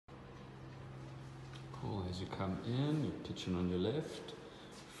As you come in, your kitchen on your left,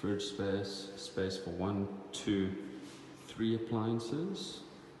 fridge space for 1, 2, 3 appliances,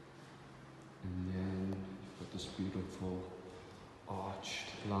 and then you've got this beautiful arched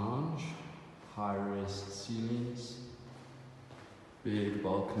lounge, high-raised ceilings, big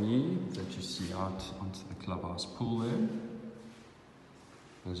balcony that you see out onto the clubhouse pool there.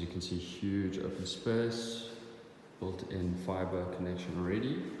 As you can see, huge open space, built-in fiber connection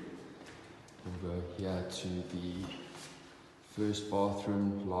already. We'll go here to the first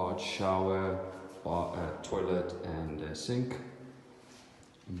bathroom, large shower, toilet and sink.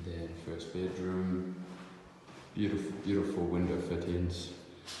 And then first bedroom, beautiful window fittings,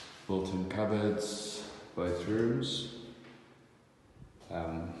 built-in cupboards, both rooms.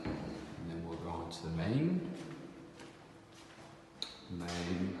 And then we'll go on to the main.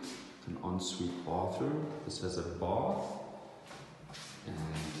 It's an ensuite bathroom. This has a bath and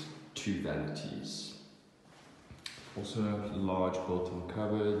 2 vanities. Also large built-in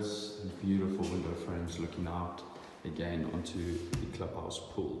cupboards and beautiful window frames looking out again onto the clubhouse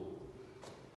pool.